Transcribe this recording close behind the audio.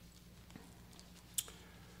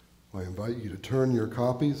I invite you to turn your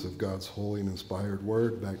copies of God's holy and inspired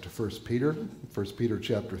word back to 1 Peter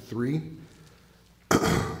chapter 3.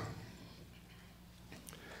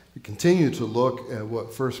 We continue to look at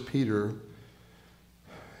what 1 Peter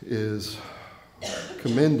is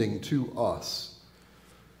commending to us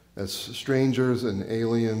as strangers and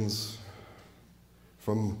aliens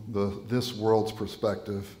from this world's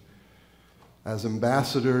perspective, as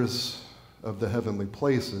ambassadors of the heavenly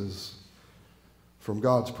places from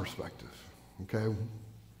God's perspective, okay?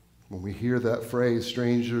 When we hear that phrase,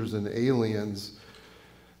 strangers and aliens,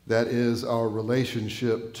 that is our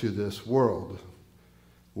relationship to this world.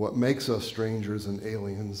 What makes us strangers and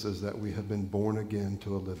aliens is that we have been born again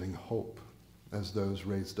to a living hope, as those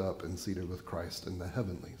raised up and seated with Christ in the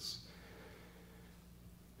heavenlies.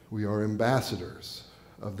 We are ambassadors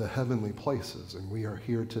of the heavenly places, and we are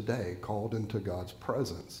here today called into God's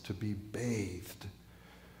presence to be bathed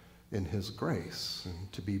in his grace and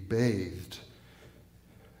to be bathed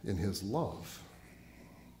in his love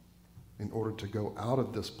in order to go out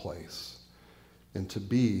of this place and to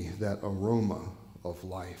be that aroma of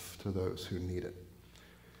life to those who need it.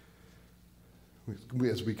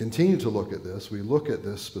 As we continue to look at this, we look at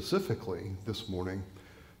this specifically this morning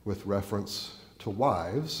with reference to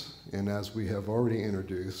wives, and as we have already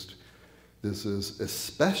introduced, this is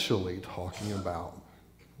especially talking about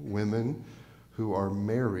women who are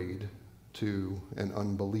married to an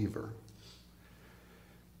unbeliever,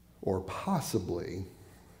 or possibly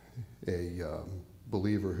a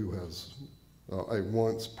believer who has, a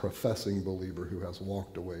once professing believer who has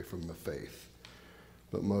walked away from the faith.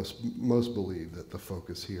 But most believe that the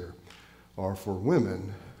focus here are for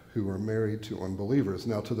women who are married to unbelievers.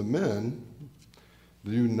 Now, to the men,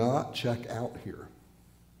 do not check out here.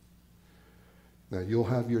 Now, you'll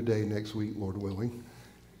have your day next week, Lord willing.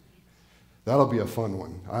 That'll be a fun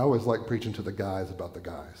one. I always like preaching to the guys about the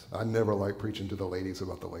guys. I never like preaching to the ladies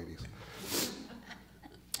about the ladies.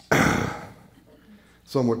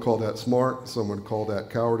 Some would call that smart. Some would call that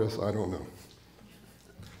cowardice. I don't know.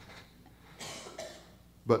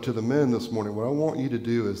 But to the men this morning, what I want you to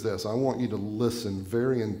do is this. I want you to listen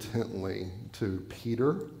very intently to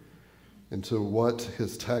Peter and to what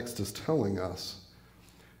his text is telling us,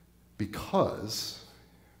 because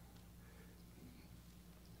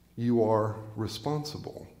you are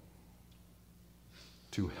responsible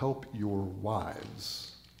to help your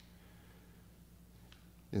wives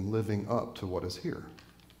in living up to what is here.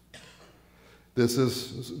 This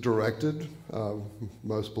is directed,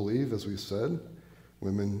 most believe, as we said,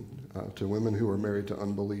 to women who are married to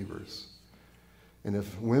unbelievers. And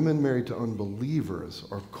if women married to unbelievers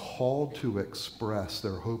are called to express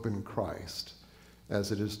their hope in Christ,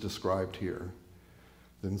 as it is described here,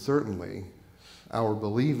 then certainly our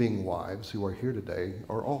believing wives who are here today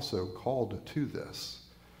are also called to this.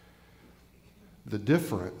 The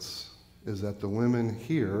difference is that the women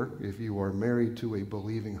here, if you are married to a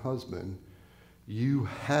believing husband, you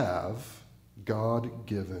have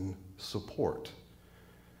God-given support.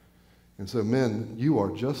 And so men, you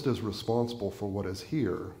are just as responsible for what is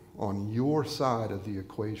here on your side of the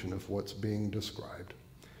equation of what's being described.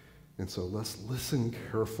 And so let's listen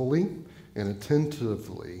carefully and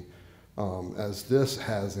attentively as this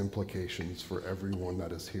has implications for everyone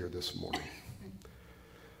that is here this morning.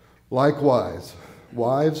 Likewise,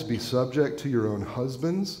 wives, be subject to your own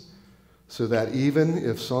husbands, so that even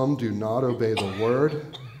if some do not obey the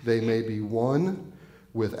word, they may be won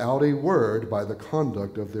without a word by the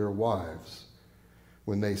conduct of their wives,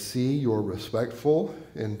 when they see your respectful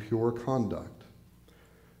and pure conduct.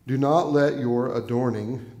 Do not let your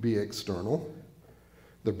adorning be external,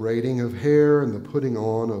 the braiding of hair and the putting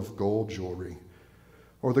on of gold jewelry,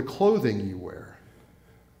 or the clothing you wear,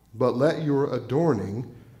 but let your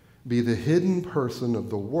adorning be the hidden person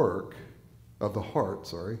of the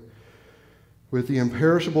heart, with the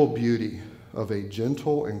imperishable beauty of a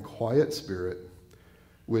gentle and quiet spirit,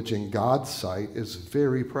 which in God's sight is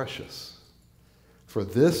very precious. For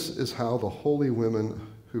this is how the holy women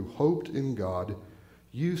who hoped in God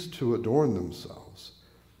used to adorn themselves,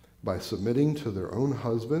 by submitting to their own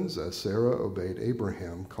husbands, as Sarah obeyed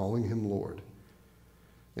Abraham, calling him Lord.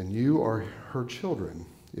 And you are her children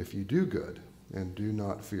if you do good and do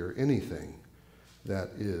not fear anything that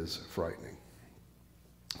is frightening.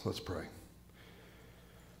 Let's pray.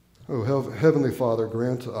 Oh, Heavenly Father,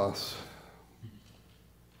 grant us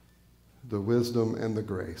the wisdom and the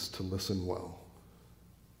grace to listen well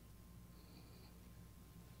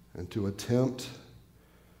and to attempt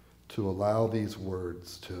to allow these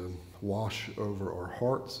words to wash over our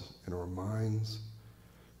hearts and our minds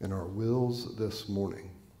and our wills this morning.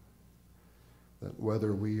 That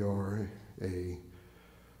whether we are a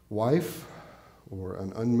wife or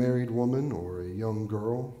an unmarried woman or a young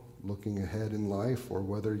girl looking ahead in life, or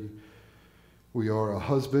whether we are a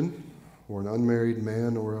husband or an unmarried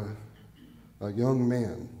man or a young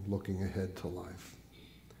man looking ahead to life,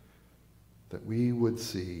 that we would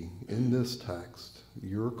see in this text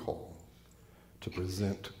your call to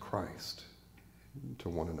present Christ to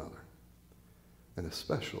one another, and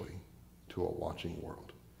especially to a watching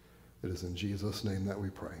world. It is in Jesus' name that we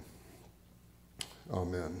pray.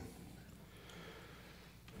 Amen.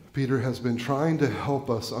 Peter has been trying to help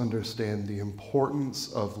us understand the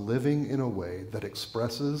importance of living in a way that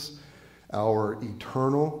expresses our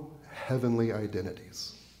eternal heavenly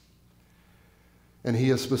identities. And he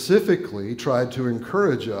has specifically tried to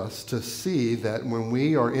encourage us to see that when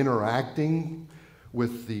we are interacting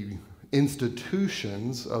with the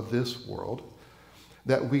institutions of this world,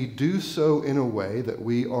 that we do so in a way that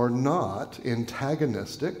we are not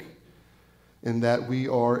antagonistic, and that we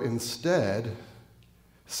are instead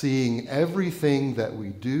seeing everything that we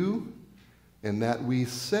do and that we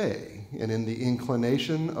say, and in the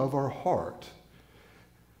inclination of our heart,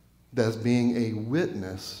 as being a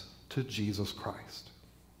witness to Jesus Christ.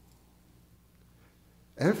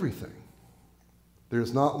 Everything.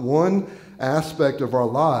 There's not one aspect of our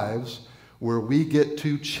lives where we get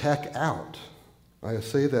to check out. I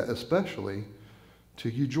say that especially to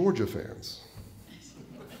you Georgia fans.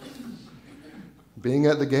 Being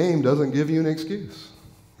at the game doesn't give you an excuse.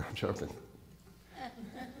 I'm joking.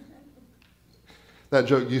 That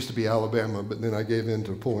joke used to be Alabama, but then I gave in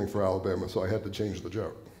to pulling for Alabama, so I had to change the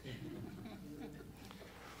joke.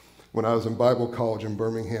 When I was in Bible college in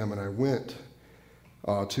Birmingham and I went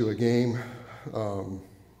to a game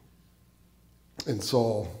and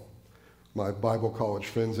saw my Bible college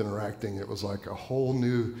friends interacting, it was like a whole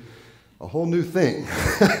new thing.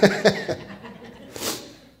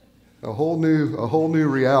 a whole new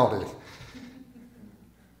reality.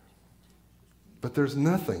 But there's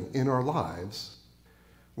nothing in our lives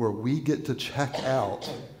where we get to check out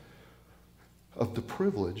of the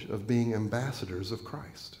privilege of being ambassadors of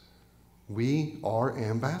Christ. We are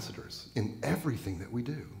ambassadors in everything that we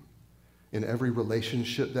do. In every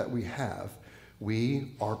relationship that we have,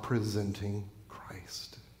 we are presenting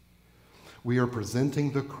Christ. We are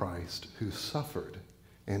presenting the Christ who suffered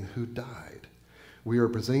and who died. We are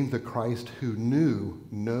presenting the Christ who knew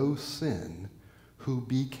no sin, who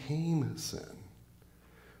became sin,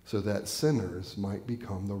 so that sinners might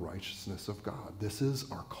become the righteousness of God. This is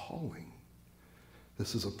our calling.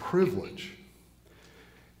 This is a privilege.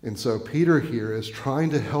 And so Peter here is trying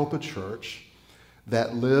to help a church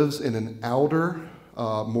that lives in an outer,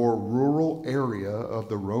 more rural area of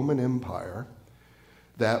the Roman Empire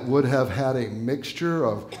that would have had a mixture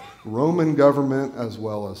of Roman government as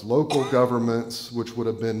well as local governments, which would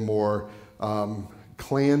have been more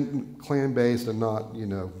clan-based and not,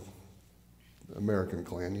 American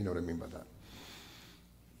clan, you know what I mean by that.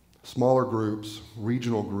 Smaller groups,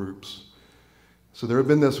 regional groups. So there had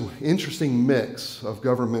been this interesting mix of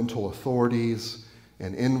governmental authorities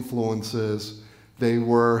and influences. They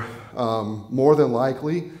were more than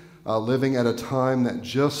likely living at a time that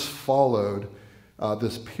just followed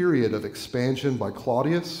this period of expansion by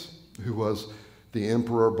Claudius, who was the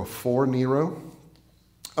emperor before Nero,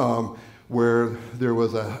 where there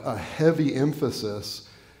was a heavy emphasis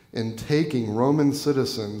in taking Roman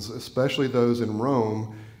citizens, especially those in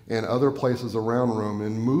Rome and other places around Rome,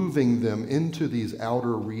 and moving them into these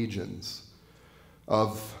outer regions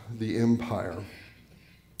of the empire,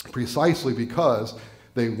 precisely because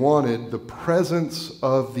they wanted the presence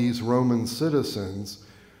of these Roman citizens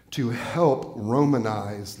to help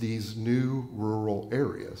Romanize these new rural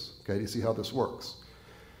areas. Okay, do you see how this works?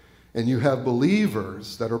 And you have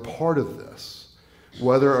believers that are part of this,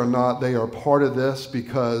 whether or not they are part of this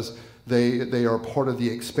because they are part of the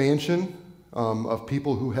expansion of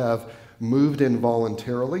people who have moved in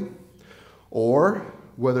voluntarily, or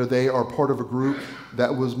whether they are part of a group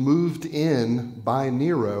that was moved in by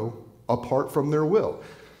Nero apart from their will.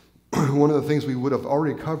 One of the things we would have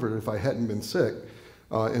already covered if I hadn't been sick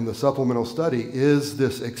in the supplemental study is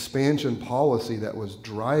this expansion policy that was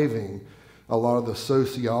driving a lot of the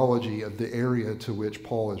sociology of the area to which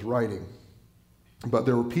Paul is writing. But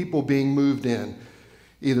there were people being moved in,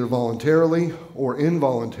 either voluntarily or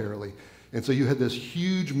involuntarily. And so you had this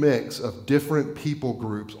huge mix of different people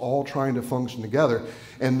groups all trying to function together.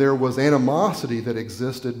 And there was animosity that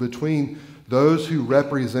existed between those who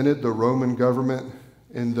represented the Roman government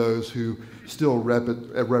and those who still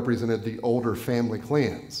represented the older family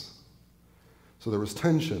clans. So there was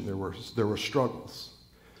tension, there were struggles.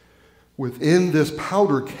 Within this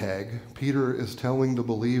powder keg, Peter is telling the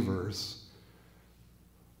believers,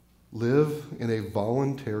 live in a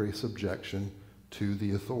voluntary subjection to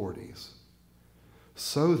the authorities,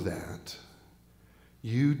 so that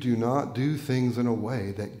you do not do things in a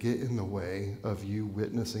way that get in the way of you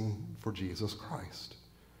witnessing for Jesus Christ,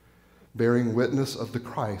 bearing witness of the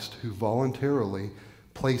Christ who voluntarily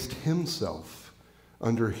placed himself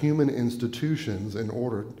under human institutions in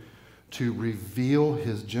order to reveal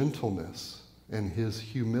his gentleness and his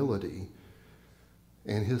humility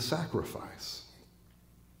and his sacrifice.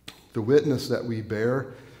 The witness that we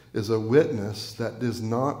bear is a witness that is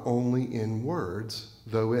not only in words,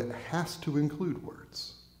 though it has to include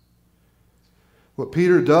words. What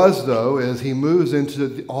Peter does, though, is he moves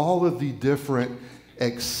into all of the different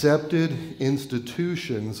accepted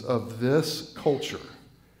institutions of this culture.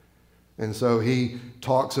 And so he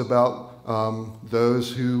talks about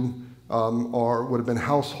those who would have been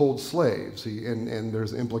household slaves, and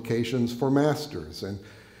there's implications for masters. And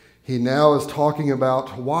he now is talking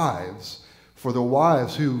about wives, for the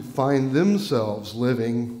wives who find themselves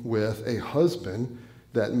living with a husband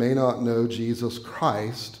that may not know Jesus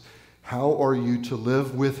Christ. How are you to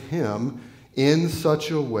live with him in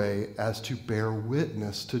such a way as to bear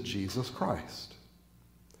witness to Jesus Christ?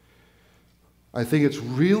 I think it's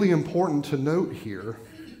really important to note here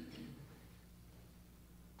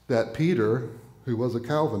that Peter, who was a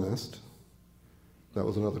Calvinist, that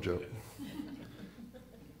was another joke,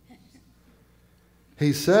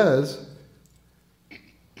 he says,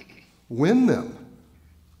 win them.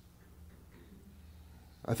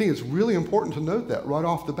 I think it's really important to note that right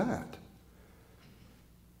off the bat.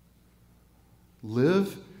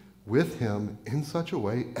 Live with him in such a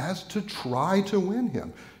way as to try to win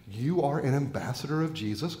him. You are an ambassador of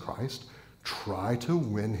Jesus Christ. Try to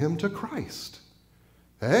win him to Christ.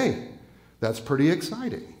 Hey, that's pretty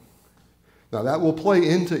exciting. Now, that will play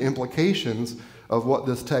into implications of what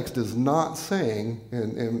this text is not saying,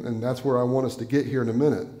 and that's where I want us to get here in a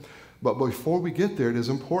minute. But before we get there, it is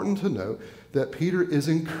important to note that Peter is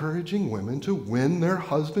encouraging women to win their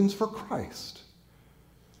husbands for Christ.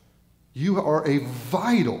 You are a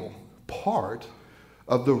vital part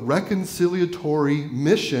of the reconciliatory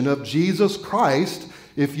mission of Jesus Christ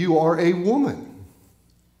if you are a woman.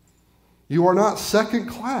 You are not second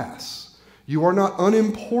class. You are not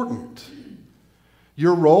unimportant.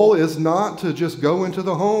 Your role is not to just go into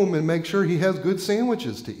the home and make sure he has good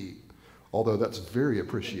sandwiches to eat, although that's very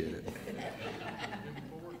appreciated.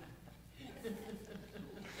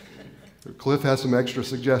 Cliff has some extra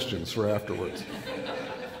suggestions for afterwards.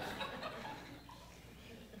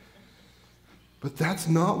 But that's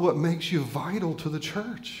not what makes you vital to the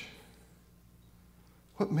church.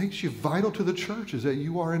 What makes you vital to the church is that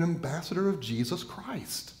you are an ambassador of Jesus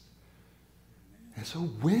Christ. And so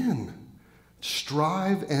win,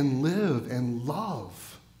 strive and live and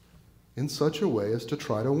love in such a way as to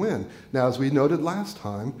try to win. Now, as we noted last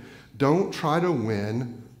time, don't try to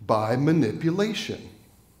win by manipulation.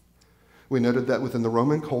 We noted that within the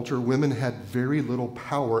Roman culture, women had very little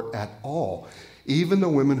power at all. Even the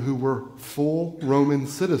women who were full Roman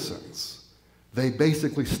citizens, they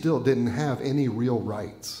basically still didn't have any real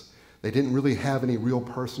rights. They didn't really have any real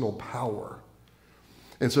personal power.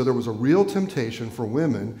 And so there was a real temptation for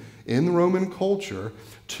women in the Roman culture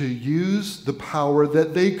to use the power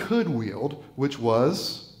that they could wield, which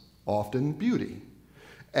was often beauty,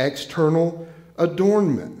 external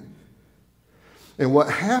adornment. And what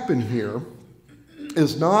happened here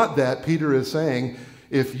is not that Peter is saying,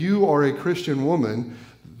 if you are a Christian woman,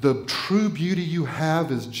 the true beauty you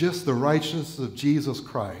have is just the righteousness of Jesus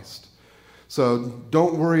Christ. So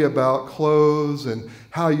don't worry about clothes and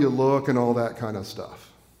how you look and all that kind of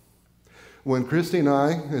stuff. When Christy and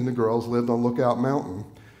I and the girls lived on Lookout Mountain,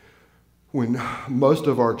 when most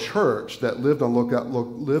of our church that lived on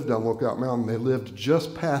Lookout Mountain, they lived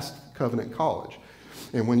just past Covenant College.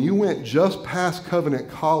 And when you went just past Covenant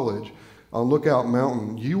College on Lookout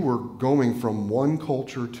Mountain, you were going from one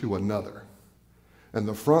culture to another. And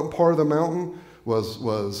the front part of the mountain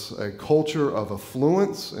was a culture of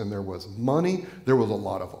affluence, and there was money. There was a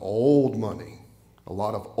lot of old money, a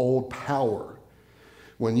lot of old power.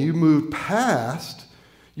 When you moved past,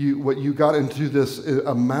 you got into this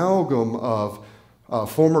amalgam of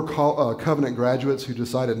former Covenant graduates who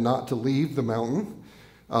decided not to leave the mountain,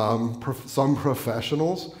 some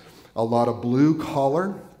professionals, a lot of blue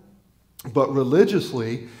collar. But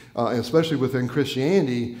religiously, especially within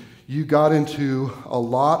Christianity, you got into a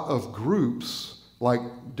lot of groups like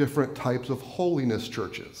different types of holiness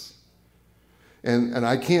churches. And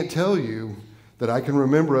I can't tell you that I can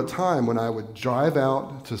remember a time when I would drive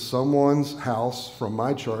out to someone's house from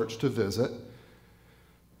my church to visit,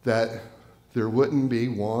 that there wouldn't be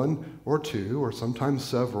one or two or sometimes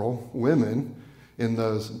several women in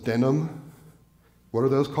those denim, what are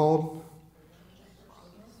those called?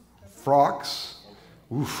 Frocks.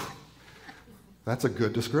 Oof, that's a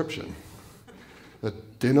good description. A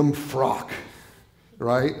denim frock,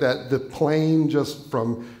 right? That the plain just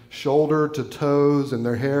from shoulder to toes and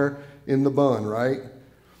their hair in the bun, right?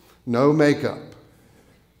 No makeup.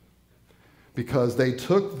 Because they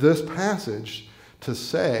took this passage to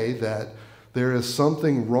say that there is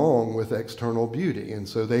something wrong with external beauty. And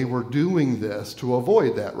so they were doing this to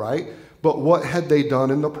avoid that, right? But what had they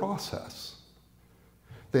done in the process?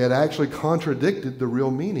 They had actually contradicted the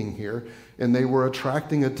real meaning here, and they were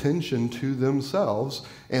attracting attention to themselves,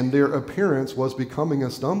 and their appearance was becoming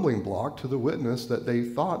a stumbling block to the witness that they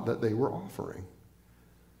thought that they were offering.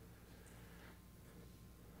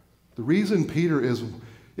 The reason Peter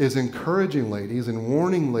is encouraging ladies and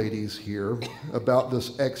warning ladies here about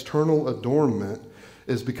this external adornment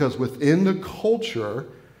is because within the culture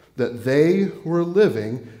that they were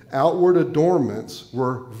living, outward adornments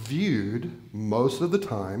were viewed most of the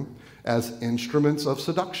time as instruments of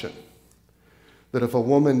seduction. That if a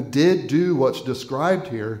woman did do what's described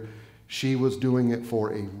here, she was doing it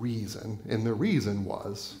for a reason, and the reason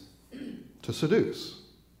was to seduce.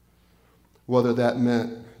 Whether that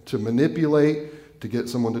meant to manipulate, to get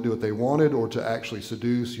someone to do what they wanted, or to actually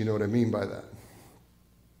seduce, you know what I mean by that.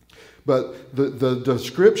 But the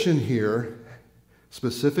description here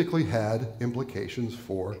specifically had implications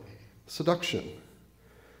for seduction.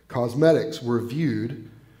 Cosmetics were viewed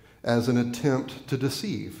as an attempt to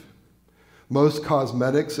deceive. Most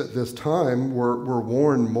cosmetics at this time were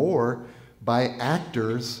worn more by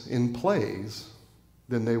actors in plays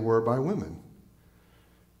than they were by women.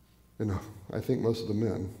 And I think most of the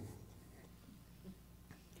men.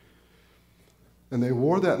 And they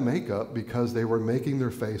wore that makeup because they were making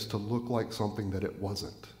their face to look like something that it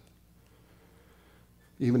wasn't.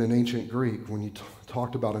 Even in ancient Greek, when you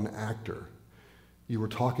talked about an actor, you were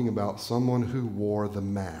talking about someone who wore the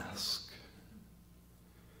mask.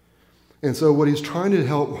 And so what he's trying to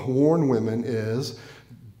help warn women is,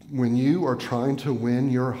 when you are trying to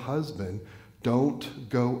win your husband, don't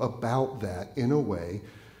go about that in a way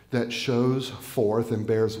that shows forth and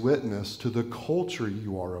bears witness to the culture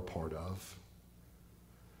you are a part of.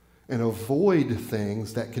 And avoid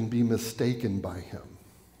things that can be mistaken by him.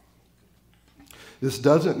 This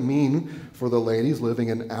doesn't mean for the ladies living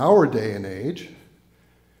in our day and age,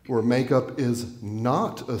 where makeup is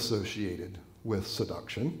not associated with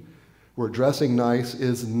seduction, where dressing nice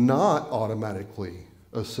is not automatically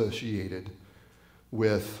associated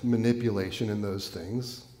with manipulation and those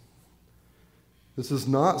things. This is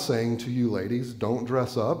not saying to you ladies, don't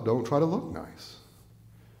dress up, don't try to look nice.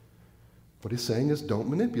 What he's saying is don't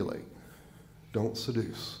manipulate, don't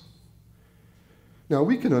seduce. Now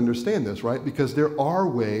we can understand this, right? Because there are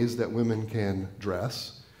ways that women can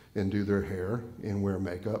dress and do their hair and wear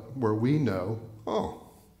makeup where we know, oh,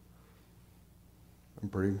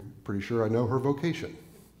 I'm pretty sure I know her vocation.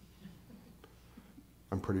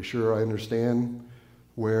 I'm pretty sure I understand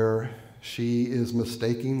where she is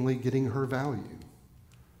mistakenly getting her value.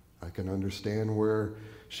 I can understand where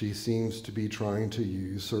she seems to be trying to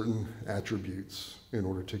use certain attributes in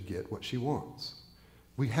order to get what she wants.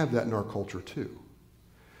 We have that in our culture too.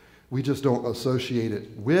 We just don't associate it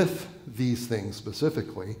with these things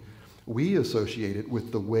specifically. We associate it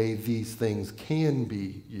with the way these things can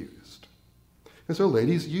be used. And so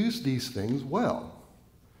ladies, use these things well.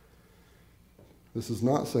 This is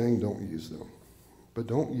not saying don't use them, but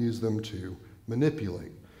don't use them to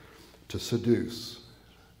manipulate, to seduce,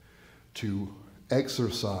 to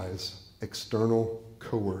exercise external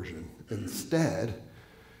coercion. Instead,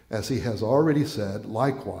 as he has already said,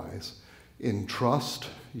 likewise, entrust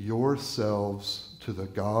yourselves to the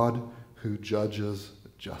God who judges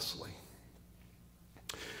justly.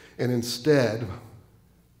 And instead,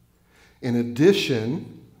 in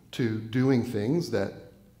addition to doing things that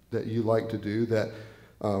you like to do, that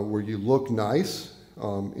where you look nice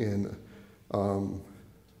in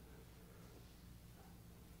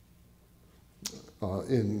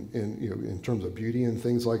terms of beauty and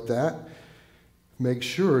things like that, make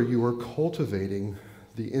sure you are cultivating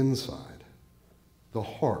the inside, the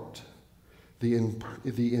heart, the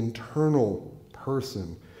internal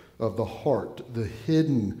person of the heart, the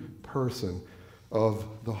hidden person of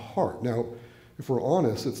the heart. Now, if we're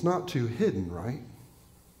honest, it's not too hidden, right?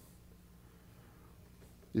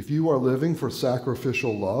 If you are living for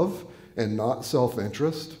sacrificial love and not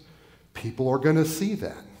self-interest, people are going to see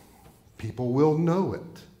that. People will know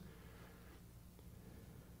it.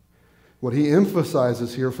 What he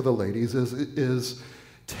emphasizes here for the ladies is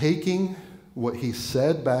taking what he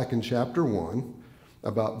said back in chapter 1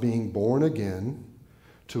 about being born again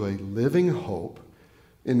to a living hope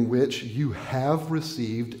in which you have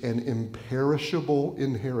received an imperishable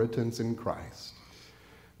inheritance in Christ.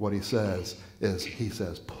 What he says is, he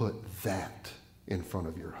says, put that in front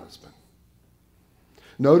of your husband.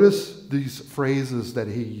 Notice these phrases that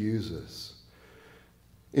he uses.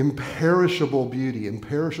 Imperishable beauty.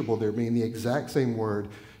 Imperishable there being the exact same word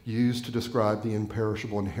used to describe the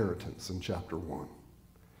imperishable inheritance in chapter 1.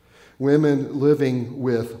 Women living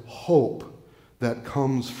with hope that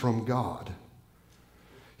comes from God.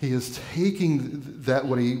 He is taking that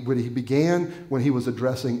what he began when he was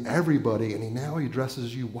addressing everybody, and now he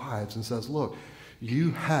addresses you wives and says, look, you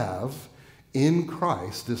have in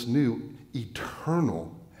Christ this new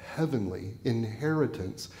eternal heavenly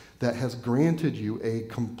inheritance that has granted you a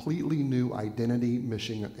completely new identity,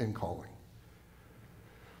 mission, and calling.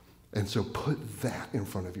 And so put that in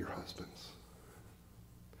front of your husbands.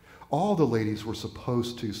 All the ladies were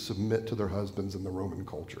supposed to submit to their husbands in the Roman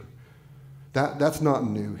culture. That's not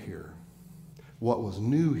new here. What was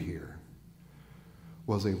new here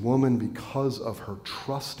was a woman, because of her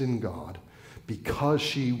trust in God, because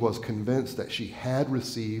she was convinced that she had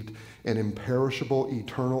received an imperishable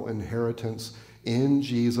eternal inheritance in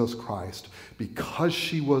Jesus Christ, because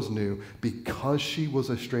she was new, because she was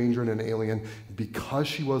a stranger and an alien, because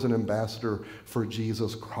she was an ambassador for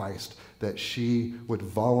Jesus Christ, that she would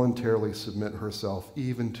voluntarily submit herself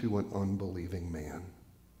even to an unbelieving man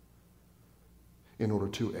in order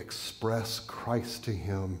to express Christ to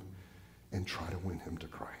him and try to win him to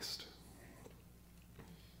Christ.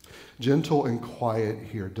 Gentle and quiet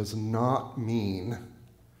here does not mean,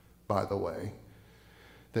 by the way,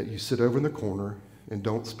 that you sit over in the corner and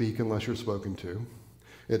don't speak unless you're spoken to.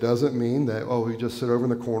 It doesn't mean that, you just sit over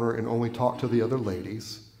in the corner and only talk to the other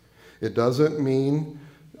ladies. It doesn't mean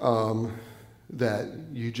that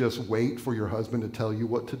you just wait for your husband to tell you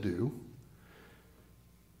what to do.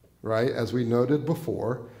 Right? As we noted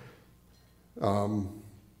before,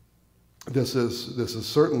 this is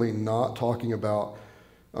certainly not talking about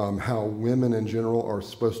how women in general are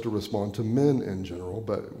supposed to respond to men in general,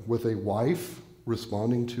 but with a wife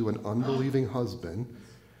responding to an unbelieving husband,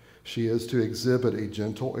 she is to exhibit a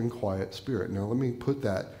gentle and quiet spirit. Now, let me put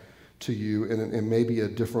that to you in maybe a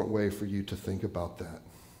different way for you to think about that.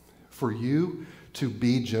 For you to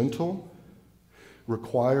be gentle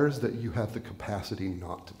requires that you have the capacity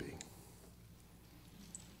not to be.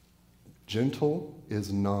 Gentle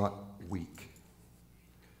is not weak.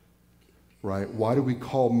 Right? Why do we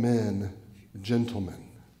call men gentlemen?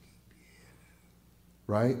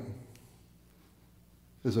 Right?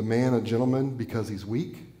 Is a man a gentleman because he's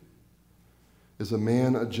weak? Is a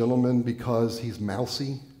man a gentleman because he's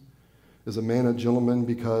mousy? Is a man a gentleman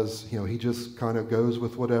because, he just kind of goes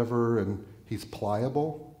with whatever and he's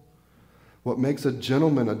pliable? What makes a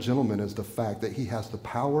gentleman is the fact that he has the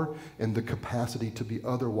power and the capacity to be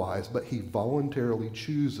otherwise, but he voluntarily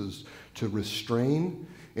chooses to restrain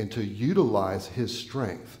and to utilize his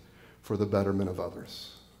strength for the betterment of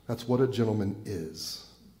others. That's what a gentleman is,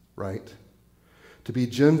 right? To be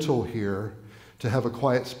gentle here, to have a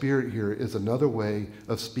quiet spirit here, is another way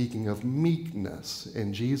of speaking of meekness.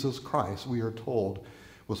 And Jesus Christ, we are told,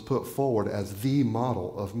 was put forward as the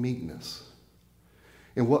model of meekness.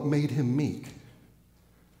 And what made him meek?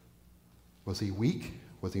 Was he weak?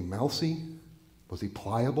 Was he mousy? Was he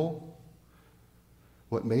pliable?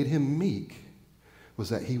 What made him meek was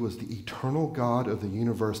that he was the eternal God of the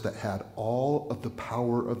universe that had all of the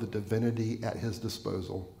power of the divinity at his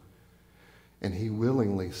disposal. And he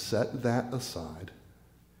willingly set that aside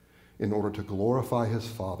in order to glorify his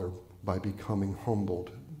Father by becoming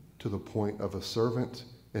humbled to the point of a servant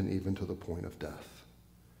and even to the point of death.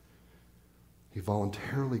 He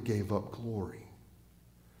voluntarily gave up glory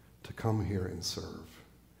to come here and serve.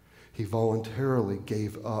 He voluntarily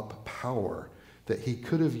gave up power that he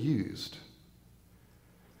could have used.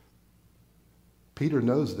 Peter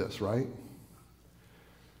knows this, right?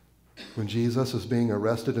 When Jesus is being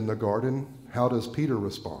arrested in the garden, how does Peter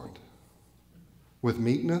respond? With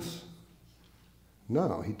meekness?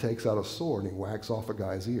 No, he takes out a sword and he whacks off a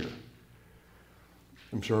guy's ear.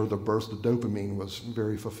 I'm sure the burst of dopamine was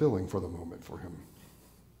very fulfilling for the moment for him.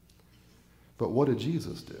 But what did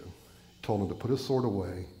Jesus do? He told him to put his sword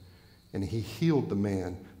away, and he healed the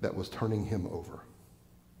man that was turning him over.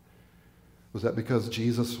 Was that because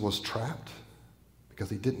Jesus was trapped? Because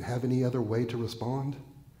he didn't have any other way to respond?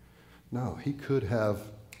 No, he could have,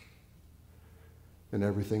 and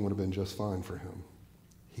everything would have been just fine for him.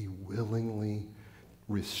 He willingly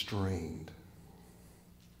restrained.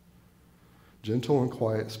 Gentle and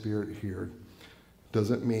quiet spirit here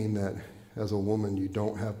doesn't mean that as a woman you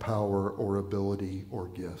don't have power or ability or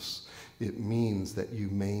gifts. It means that you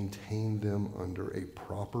maintain them under a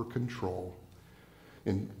proper control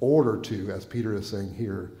in order to, as Peter is saying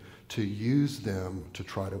here, to use them to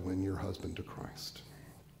try to win your husband to Christ.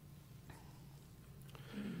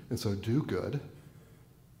 And so do good,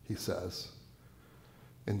 he says,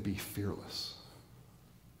 and be fearless.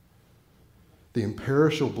 The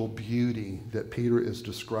imperishable beauty that Peter is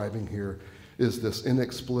describing here is this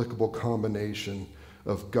inexplicable combination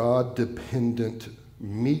of God-dependent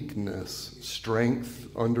meekness, strength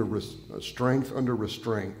under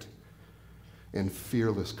restraint, and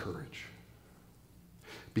fearless courage.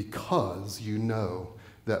 Because you know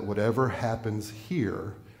that whatever happens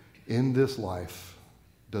here in this life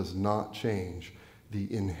does not change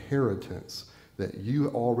the inheritance that you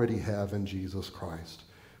already have in Jesus Christ,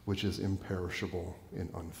 which is imperishable and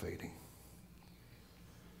unfading.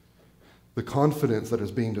 The confidence that is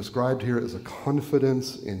being described here is a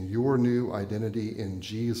confidence in your new identity in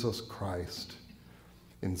Jesus Christ,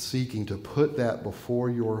 in seeking to put that before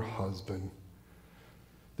your husband.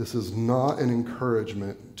 This is not an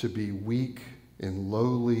encouragement to be weak and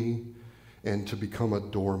lowly and to become a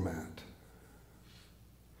doormat.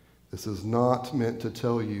 This is not meant to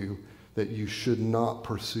tell you that you should not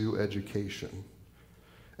pursue education,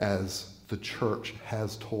 as the church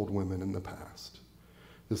has told women in the past.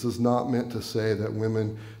 This is not meant to say that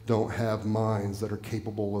women don't have minds that are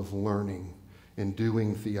capable of learning and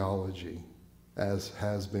doing theology, as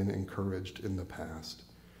has been encouraged in the past.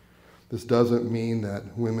 This doesn't mean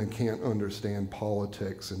that women can't understand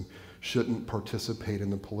politics and shouldn't participate in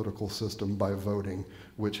the political system by voting,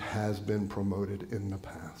 which has been promoted in the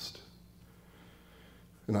past.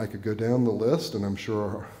 And I could go down the list, and I'm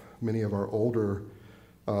sure many of our older,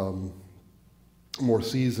 more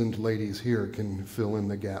seasoned ladies here can fill in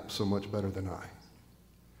the gap so much better than I.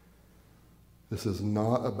 This is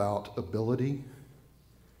not about ability.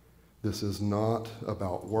 This is not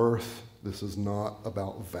about worth. This is not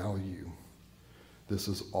about value. This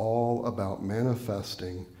is all about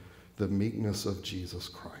manifesting the meekness of Jesus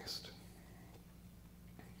Christ.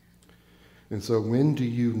 And so when do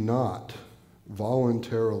you not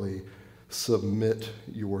voluntarily submit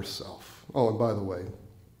yourself? Oh, and by the way,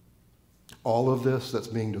 all of this that's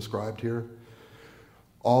being described here,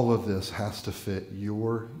 all of this has to fit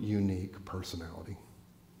your unique personality.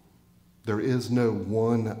 There is no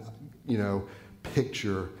one,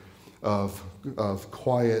 picture of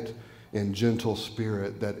quiet and gentle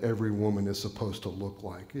spirit that every woman is supposed to look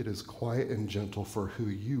like. It is quiet and gentle for who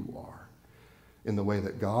you are, in the way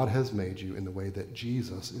that God has made you, in the way that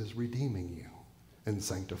Jesus is redeeming you and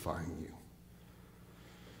sanctifying you.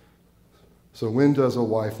 So when does a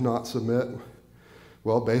wife not submit?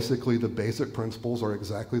 Well, basically the basic principles are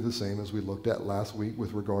exactly the same as we looked at last week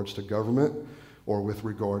with regards to government or with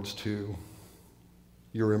regards to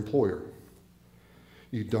your employer.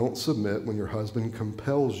 You don't submit when your husband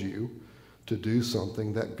compels you to do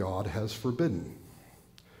something that God has forbidden.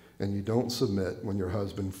 And you don't submit when your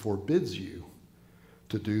husband forbids you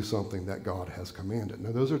to do something that God has commanded.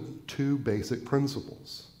 Now, those are two basic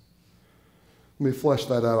principles. Let me flesh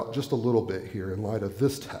that out just a little bit here in light of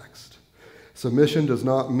this text. Submission does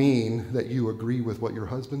not mean that you agree with what your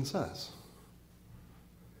husband says.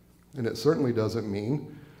 And it certainly doesn't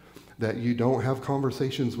mean that you don't have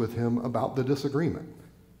conversations with him about the disagreement.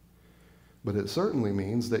 But it certainly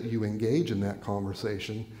means that you engage in that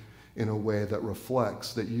conversation in a way that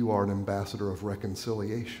reflects that you are an ambassador of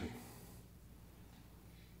reconciliation.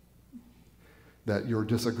 That your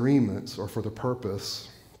disagreements are for the purpose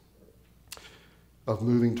of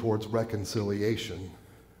moving towards reconciliation,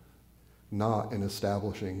 not in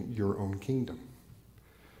establishing your own kingdom.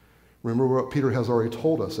 Remember what Peter has already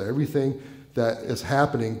told us. Everything that is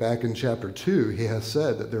happening back in chapter 2, he has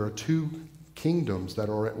said that there are two kingdoms that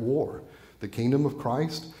are at war. The kingdom of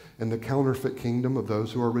Christ and the counterfeit kingdom of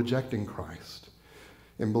those who are rejecting Christ.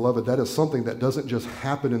 And beloved, that is something that doesn't just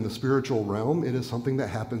happen in the spiritual realm. It is something that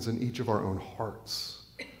happens in each of our own hearts.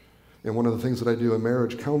 And one of the things that I do in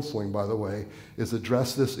marriage counseling, by the way, is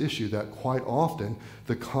address this issue that quite often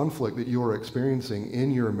the conflict that you are experiencing in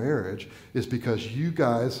your marriage is because you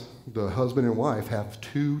guys, the husband and wife, have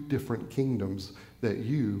two different kingdoms that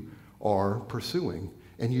you are pursuing,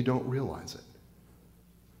 and you don't realize it.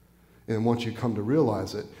 And once you come to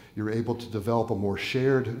realize it, you're able to develop a more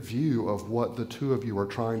shared view of what the two of you are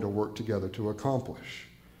trying to work together to accomplish.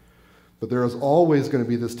 But there is always going to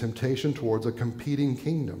be this temptation towards a competing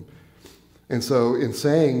kingdom. And so in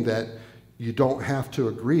saying that you don't have to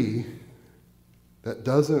agree, that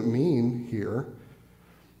doesn't mean here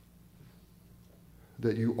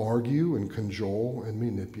that you argue and cajole and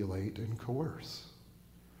manipulate and coerce.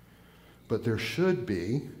 But there should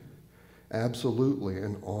be absolutely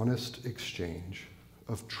an honest exchange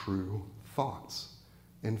of true thoughts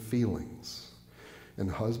and feelings. And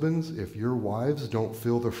husbands, if your wives don't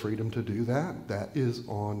feel the freedom to do that, that is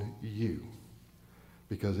on you,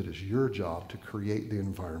 because it is your job to create the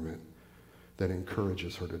environment that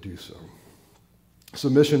encourages her to do so.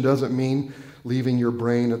 Submission doesn't mean leaving your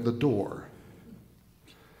brain at the door.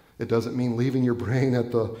 It doesn't mean leaving your brain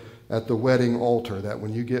at the wedding altar, that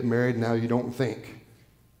when you get married now you don't think.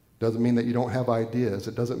 It doesn't mean that you don't have ideas.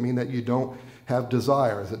 It doesn't mean that you don't have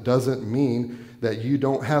desires. It doesn't mean that you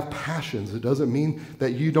don't have passions. It doesn't mean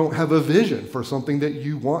that you don't have a vision for something that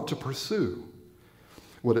you want to pursue.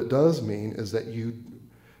 What it does mean is that you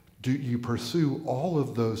pursue all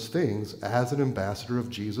of those things as an ambassador of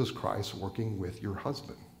Jesus Christ working with your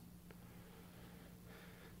husband.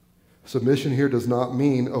 Submission here does not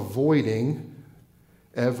mean avoiding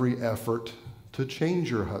every effort to change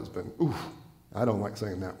your husband. Oof, I don't like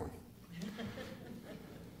saying that one.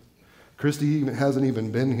 Christy hasn't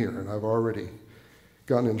even been here, and I've already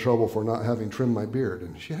gotten in trouble for not having trimmed my beard,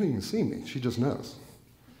 and she hasn't even seen me. She just knows.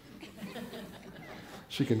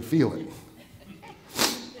 She can feel it.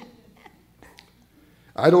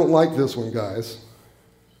 I don't like this one, guys.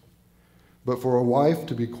 But for a wife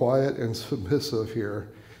to be quiet and submissive here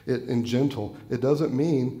and gentle, it doesn't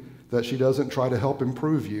mean that she doesn't try to help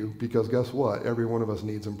improve you, because guess what? Every one of us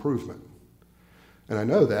needs improvement. And I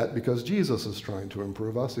know that because Jesus is trying to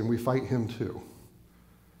improve us, and we fight him too.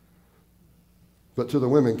 But to the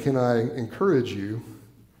women, can I encourage you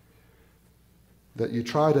that you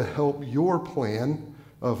try to help your plan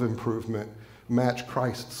of improvement match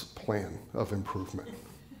Christ's plan of improvement?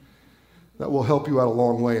 That will help you out a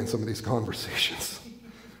long way in some of these conversations.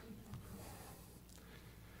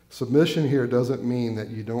 Submission here doesn't mean that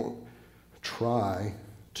you don't try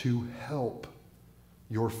to help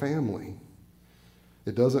your family.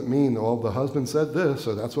 It doesn't mean, well, the husband said this,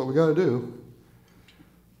 so that's what we got to do.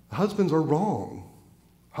 Husbands are wrong.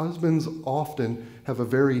 Husbands often have a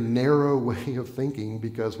very narrow way of thinking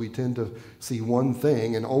because we tend to see one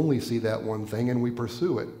thing and only see that one thing, and we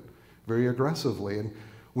pursue it very aggressively. And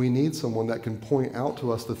we need someone that can point out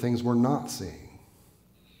to us the things we're not seeing.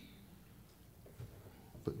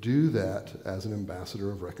 But do that as an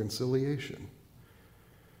ambassador of reconciliation.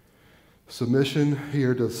 Submission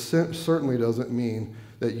here certainly doesn't mean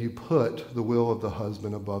that you put the will of the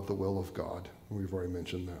husband above the will of God. We've already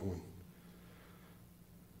mentioned that one.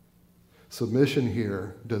 Submission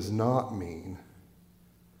here does not mean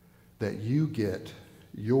that you get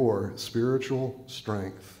your spiritual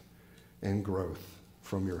strength and growth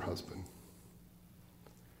from your husband.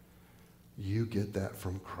 You get that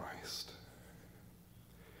from Christ.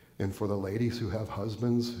 And for the ladies who have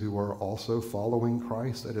husbands who are also following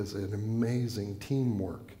Christ, that is an amazing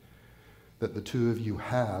teamwork that the two of you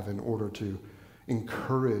have in order to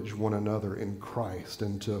encourage one another in Christ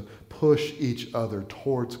and to push each other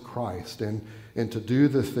towards Christ and to do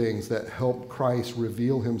the things that help Christ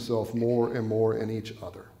reveal himself more and more in each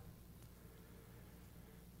other.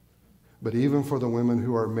 But even for the women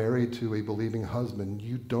who are married to a believing husband,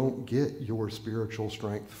 you don't get your spiritual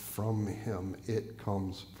strength from him. It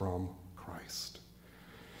comes from Christ.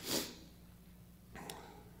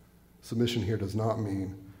 Submission here does not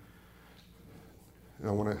mean, and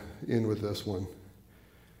I want to end with this one,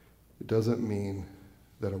 it doesn't mean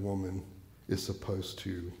that a woman is supposed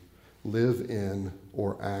to live in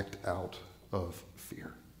or act out of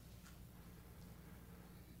fear.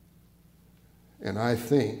 And I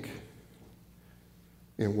think,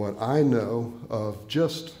 in what I know of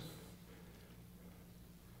just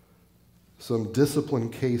some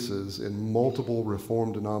discipline cases in multiple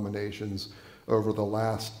Reformed denominations over the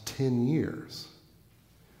last 10 years,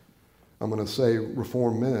 I'm going to say,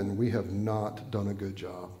 Reformed men, we have not done a good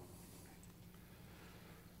job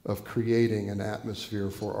of creating an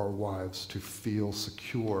atmosphere for our wives to feel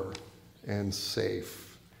secure and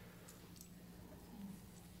safe.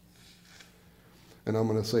 And I'm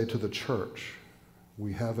going to say to the church,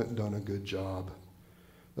 we haven't done a good job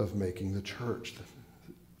of making the church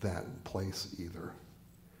that place either.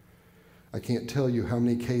 I can't tell you how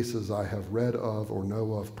many cases I have read of or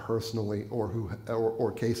know of personally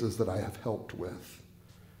or cases that I have helped with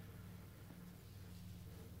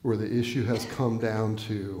where the issue has come down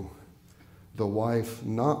to the wife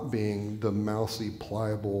not being the mousy,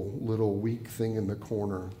 pliable, little weak thing in the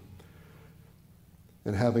corner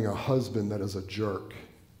and having a husband that is a jerk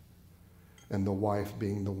and the wife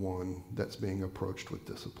being the one that's being approached with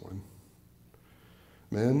discipline.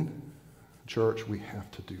 Men, church, we have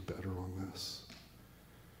to do better on this.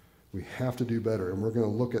 We have to do better, and we're going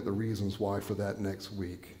to look at the reasons why for that next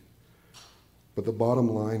week. But the bottom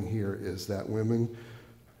line here is that women,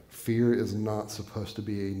 fear is not supposed to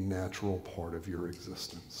be a natural part of your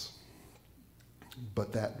existence.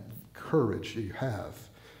 But that courage you have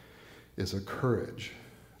is a courage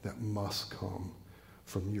that must come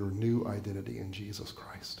from your new identity in Jesus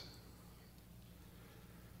Christ.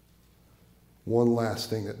 One last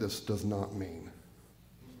thing that this does not mean.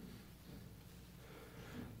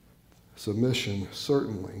 Submission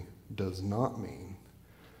certainly does not mean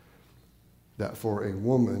that for a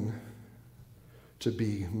woman to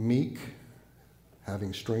be meek,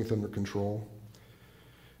 having strength under control,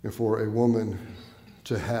 and for a woman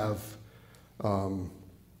to have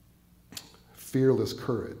fearless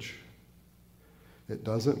courage, it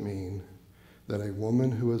doesn't mean that a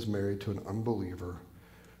woman who is married to an unbeliever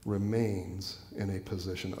remains in a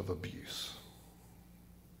position of abuse.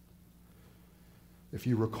 If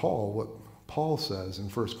you recall what Paul says in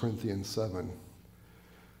 1 Corinthians 7,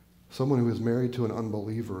 someone who is married to an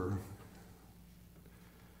unbeliever,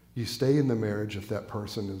 you stay in the marriage if that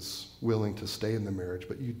person is willing to stay in the marriage,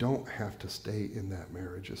 but you don't have to stay in that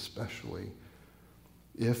marriage, especially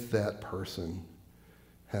if that person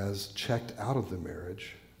has checked out of the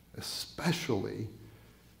marriage, especially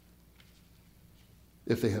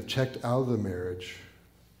if they have checked out of the marriage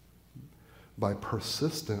by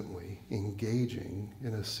persistently engaging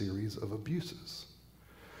in a series of abuses,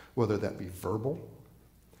 whether that be verbal,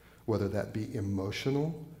 whether that be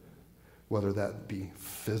emotional, whether that be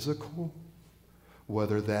physical,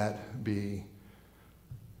 whether that be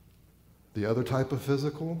the other type of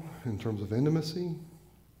physical in terms of intimacy,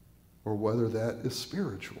 or whether that is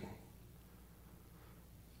spiritual.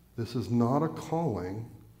 This is not a calling,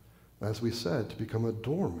 as we said, to become a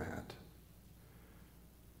doormat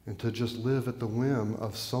and to just live at the whim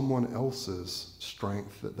of someone else's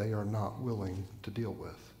strength that they are not willing to deal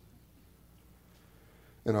with.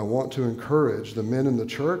 And I want to encourage the men in the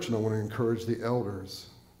church, and I want to encourage the elders,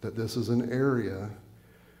 that this is an area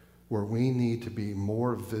where we need to be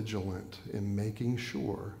more vigilant in making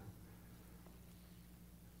sure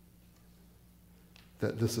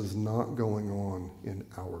that this is not going on in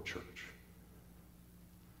our church.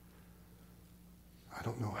 I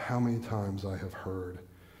don't know how many times I have heard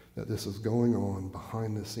that this is going on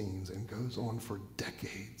behind the scenes and goes on for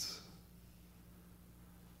decades.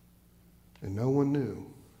 And no one knew.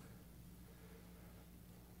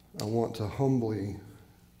 I want to humbly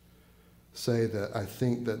say that I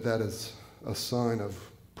think that that is a sign of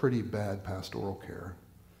pretty bad pastoral care.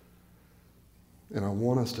 And I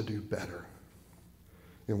want us to do better.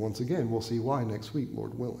 And once again, we'll see why next week,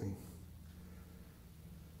 Lord willing.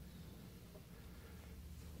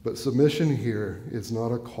 But submission here is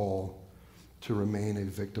not a call to remain a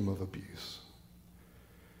victim of abuse.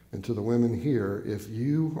 And to the women here, if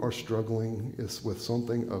you are struggling with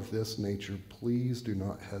something of this nature, please do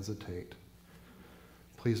not hesitate.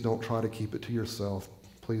 Please don't try to keep it to yourself.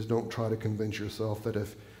 Please don't try to convince yourself that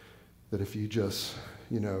if you just,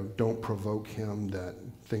 don't provoke him, that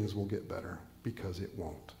things will get better, because it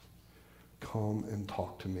won't. Come and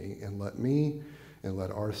talk to me, and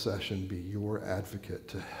let our session be your advocate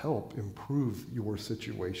to help improve your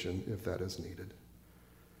situation if that is needed.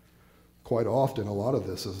 Quite often, a lot of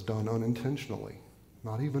this is done unintentionally,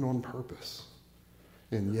 not even on purpose.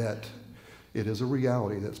 And yet, it is a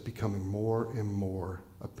reality that's becoming more and more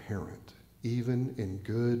apparent, even in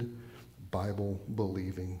good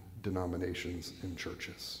Bible-believing denominations and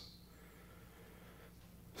churches.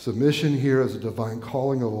 Submission here is a divine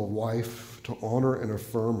calling of a wife to honor and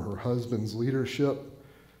affirm her husband's leadership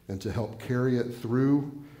and to help carry it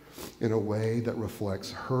through in a way that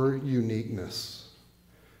reflects her uniqueness.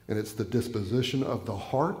 And it's the disposition of the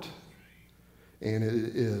heart, and it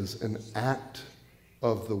is an act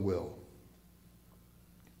of the will.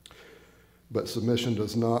 But submission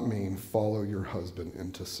does not mean follow your husband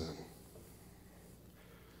into sin.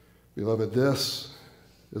 Beloved, this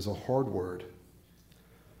is a hard word.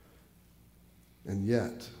 And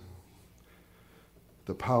yet,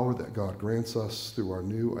 the power that God grants us through our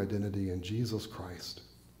new identity in Jesus Christ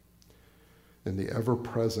and the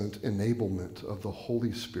ever-present enablement of the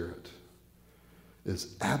Holy Spirit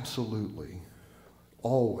is absolutely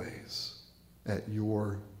always at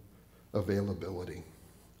your availability.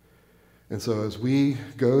 And so as we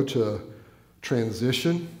go to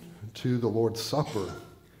transition to the Lord's Supper,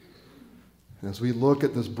 as we look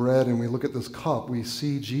at this bread and we look at this cup, we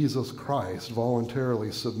see Jesus Christ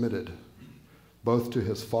voluntarily submitted both to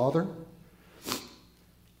his Father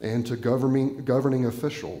and to governing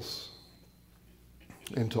officials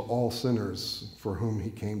and to all sinners for whom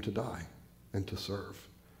he came to die and to serve.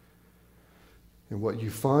 And what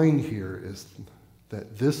you find here is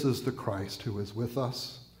that this is the Christ who is with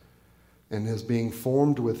us and is being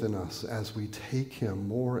formed within us as we take him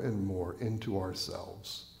more and more into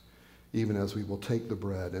ourselves, even as we will take the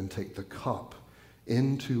bread and take the cup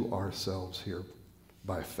into ourselves here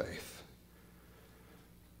by faith.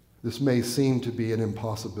 This may seem to be an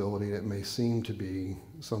impossibility. It may seem to be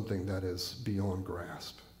something that is beyond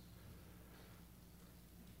grasp.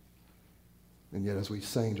 And yet, as we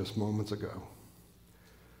sang just moments ago,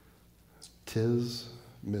 'tis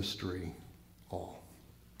mystery all.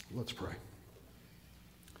 Let's pray.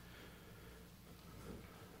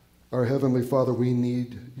 Our Heavenly Father, we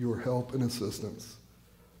need your help and assistance.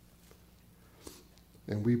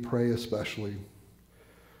 And we pray especially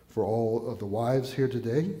for all of the wives here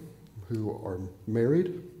today who are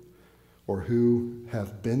married or who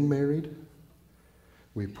have been married.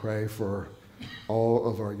 We pray for all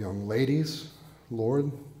of our young ladies,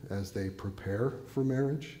 Lord, as they prepare for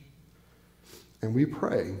marriage. And we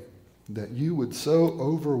pray that you would so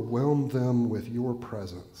overwhelm them with your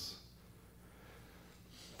presence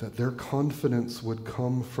that their confidence would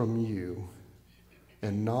come from you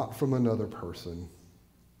and not from another person.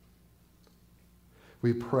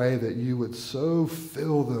 We pray that you would so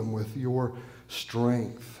fill them with your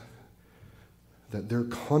strength that their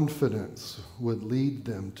confidence would lead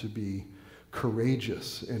them to be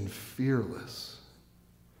courageous and fearless,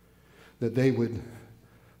 that they would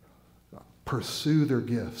pursue their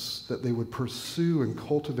gifts, that they would pursue and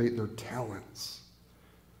cultivate their talents,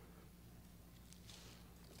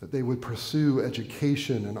 that they would pursue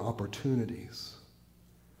education and opportunities.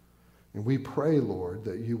 And we pray, Lord,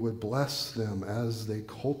 that you would bless them as they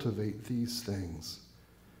cultivate these things,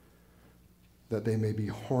 that they may be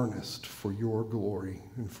harnessed for your glory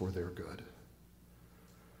and for their good.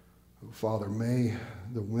 Oh, Father, may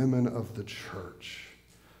the women of the church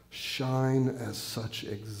shine as such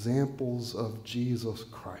examples of Jesus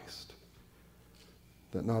Christ,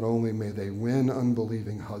 that not only may they win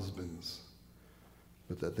unbelieving husbands,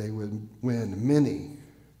 but that they would win many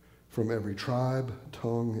from every tribe,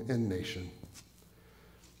 tongue, and nation,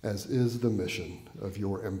 as is the mission of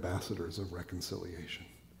your ambassadors of reconciliation.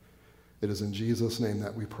 It is in Jesus' name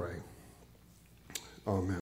that we pray. Amen.